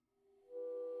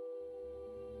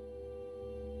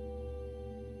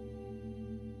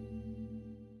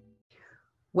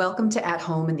Welcome to At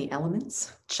Home in the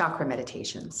Elements, Chakra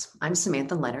Meditations. I'm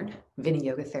Samantha Leonard, Vini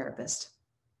Yoga therapist.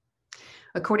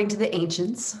 According to the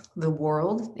ancients, the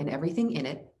world and everything in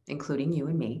it, including you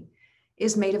and me,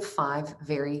 is made of 5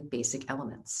 very basic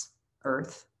elements: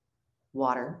 earth,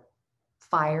 water,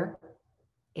 fire,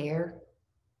 air,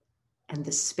 and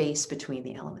the space between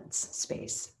the elements,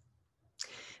 space.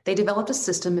 They developed a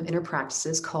system of inner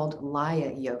practices called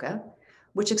Laya Yoga,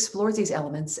 which explores these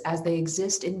elements as they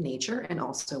exist in nature and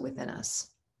also within us.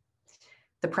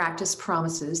 The practice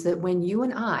promises that when you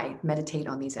and I meditate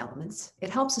on these elements, it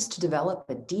helps us to develop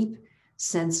a deep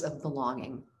sense of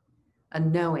belonging, a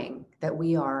knowing that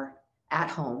we are at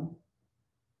home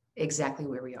exactly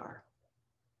where we are.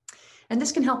 And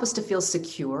this can help us to feel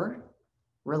secure,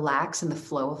 relax in the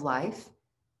flow of life,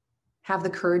 have the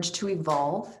courage to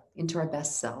evolve into our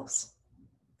best selves,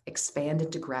 expand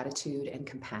into gratitude and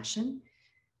compassion,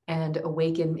 and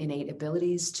awaken innate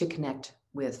abilities to connect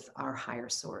with our higher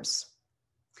source.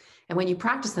 And when you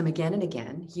practice them again and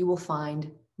again, you will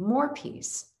find more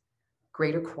peace,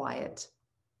 greater quiet,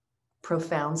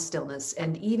 profound stillness,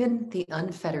 and even the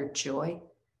unfettered joy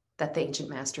that the ancient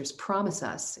masters promise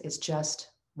us is just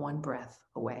one breath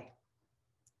away.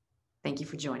 Thank you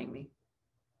for joining me.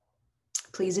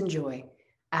 Please enjoy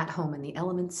At Home in the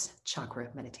Elements Chakra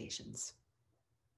Meditations.